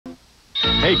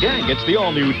Hey, gang, it's the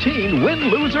all-new Teen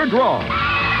Win, Lose, or Draw.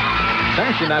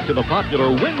 Fashioned after the popular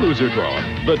Win, Lose, or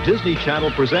Draw, the Disney Channel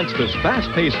presents this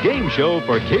fast-paced game show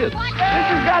for kids. This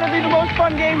has got to be the most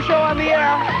fun game show on the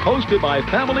air. Hosted by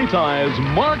Family Ties'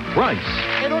 Mark Price.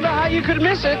 I don't know how you could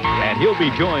miss it. And he'll be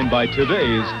joined by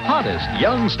today's hottest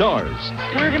young stars.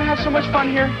 We're going to have so much fun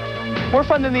here. More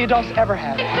fun than the adults ever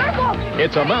had.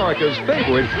 It's America's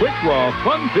favorite quick-draw,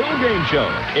 fun-filled game show.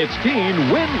 It's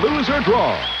Teen Win, Lose, or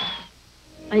Draw.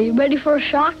 Are you ready for a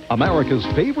shock? America's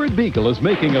favorite beagle is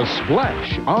making a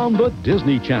splash on the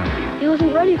Disney Channel. He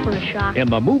wasn't ready for a shock. In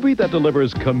the movie that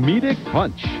delivers comedic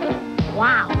punch.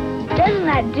 Wow. Doesn't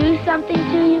that do something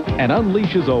to you? And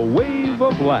unleashes a wave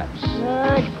of laughs.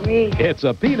 Good grief. It's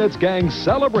a Peanuts Gang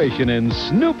celebration in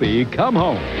Snoopy Come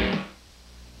Home.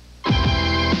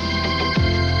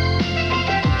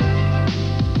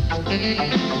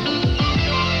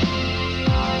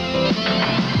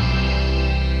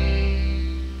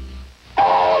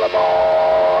 All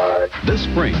aboard! This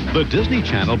spring, the Disney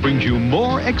Channel brings you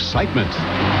more excitement,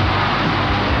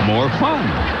 more fun,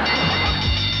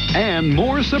 and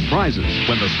more surprises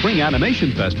when the Spring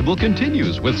Animation Festival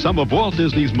continues with some of Walt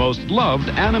Disney's most loved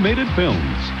animated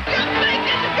films.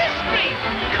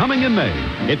 Coming in May,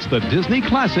 it's the Disney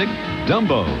classic,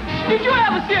 Dumbo. Did you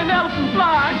ever see an elephant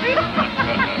fly?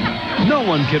 No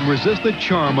one can resist the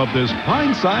charm of this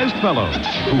pint-sized fellow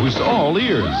who's all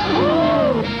ears.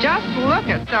 Just look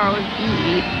at those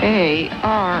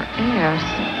E-A-R-S.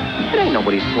 It ain't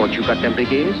nobody's fault you got them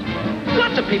big ears.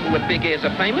 Lots of people with big ears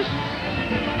are famous.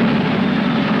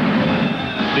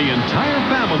 The entire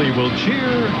family will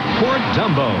cheer for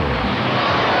Dumbo.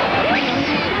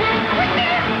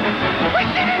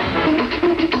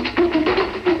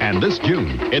 And this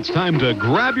June, it's time to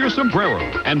grab your sombrero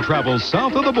and travel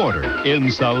south of the border in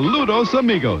Saludos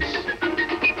Amigos.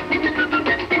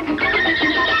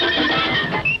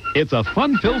 It's a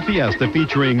fun-filled fiesta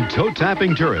featuring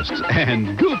toe-tapping tourists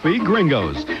and goofy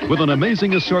gringos with an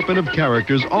amazing assortment of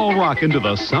characters all rocking to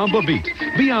the samba beat.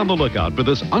 Be on the lookout for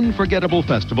this unforgettable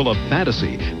festival of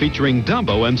fantasy featuring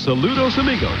Dumbo and Saludos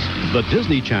Amigos, the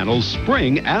Disney Channel's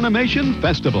Spring Animation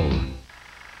Festival.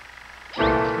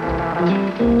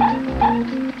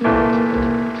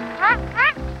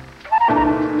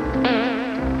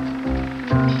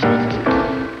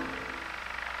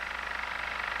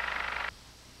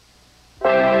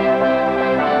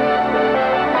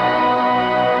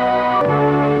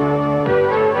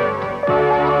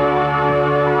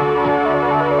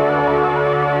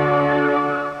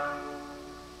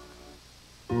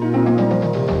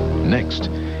 Next,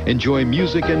 enjoy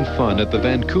music and fun at the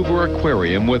Vancouver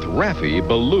Aquarium with Raffi,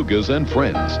 Belugas, and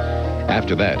friends.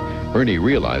 After that, Ernie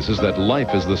realizes that life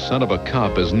as the son of a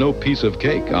cop is no piece of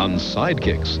cake on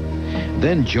Sidekicks.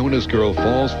 Then Jonah's girl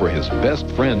falls for his best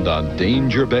friend on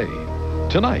Danger Bay.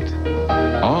 Tonight,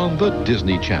 on the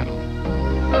Disney Channel.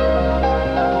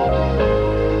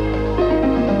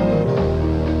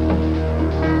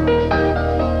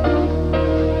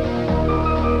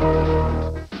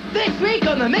 This week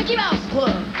on the Mickey Mouse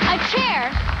Club. A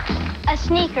chair, a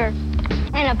sneaker,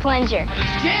 and a plunger.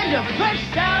 Jams of fresh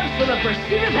sounds for the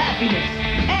pursuit of happiness.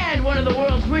 And one of the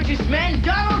world's richest men,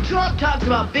 Donald Trump, talks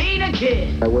about being a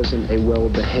kid. I wasn't a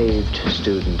well-behaved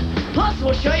student. Plus,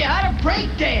 we'll show you how to break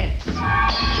dance.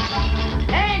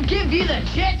 And give you the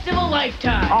chance of a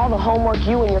lifetime. All the homework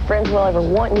you and your friends will ever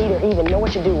want, need, or even know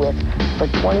what to do with for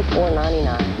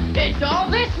 $24.99. It's all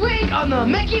this week on the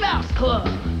Mickey Mouse Club.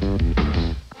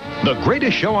 The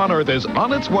greatest show on earth is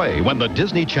on its way when the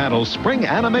Disney Channel Spring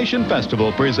Animation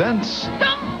Festival presents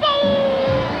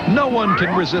Dumbo! No one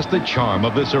can resist the charm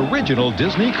of this original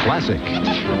Disney classic.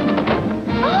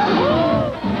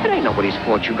 It ain't nobody's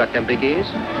fault you got them big ears.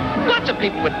 Lots of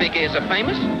people with big ears are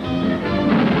famous.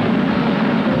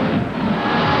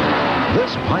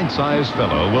 This pint-sized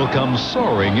fellow will come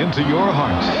soaring into your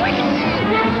heart.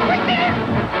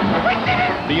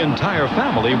 The entire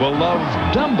family will love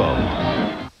Dumbo.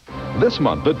 This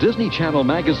month, the Disney Channel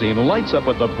magazine lights up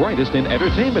with the brightest in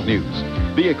entertainment news.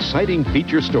 The exciting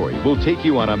feature story will take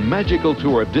you on a magical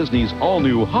tour of Disney's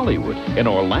all-new Hollywood in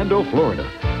Orlando, Florida,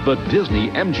 the Disney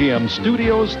MGM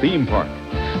Studios theme park.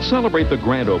 Celebrate the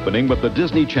grand opening with the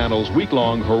Disney Channel's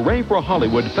week-long Hooray for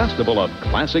Hollywood Festival of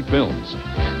Classic Films.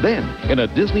 Then, in a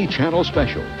Disney Channel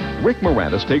special, Rick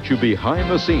Moranis takes you behind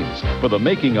the scenes for the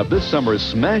making of this summer's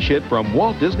smash hit from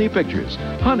Walt Disney Pictures,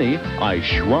 Honey, I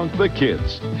Shrunk the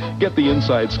Kids. Get the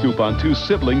inside scoop on two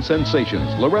sibling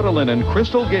sensations, Loretta Lynn and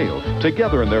Crystal Gale,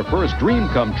 together in their first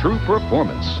dream-come-true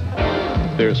performance.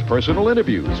 There's personal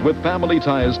interviews with Family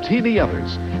Ties TV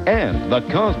others and The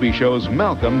Cosby Show's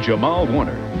Malcolm Jamal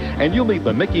Warner. And you'll meet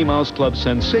the Mickey Mouse Club's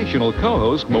sensational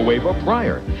co-host, Moeva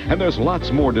Pryor. And there's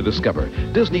lots more to discover.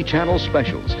 Disney Channel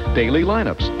specials, daily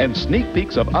lineups, and sneak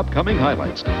peeks of upcoming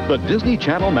highlights. The Disney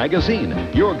Channel Magazine,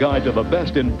 your guide to the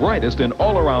best and brightest in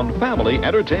all-around family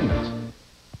entertainment.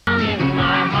 In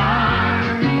my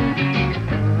heart,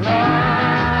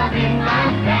 love in my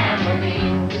family.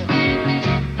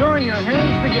 Join your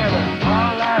hands together.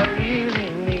 All I really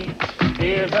need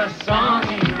is a song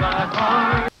in my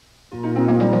heart.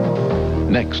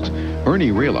 Next,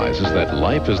 Ernie realizes that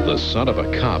life as the son of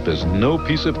a cop is no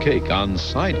piece of cake on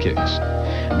Sidekicks.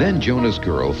 Then Jonah's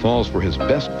girl falls for his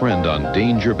best friend on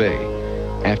Danger Bay.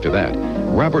 After that,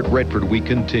 Robert Redford Week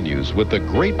continues with the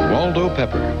great Waldo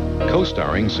Pepper,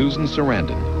 co-starring Susan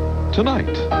Sarandon.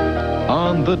 Tonight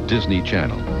on the Disney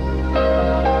Channel.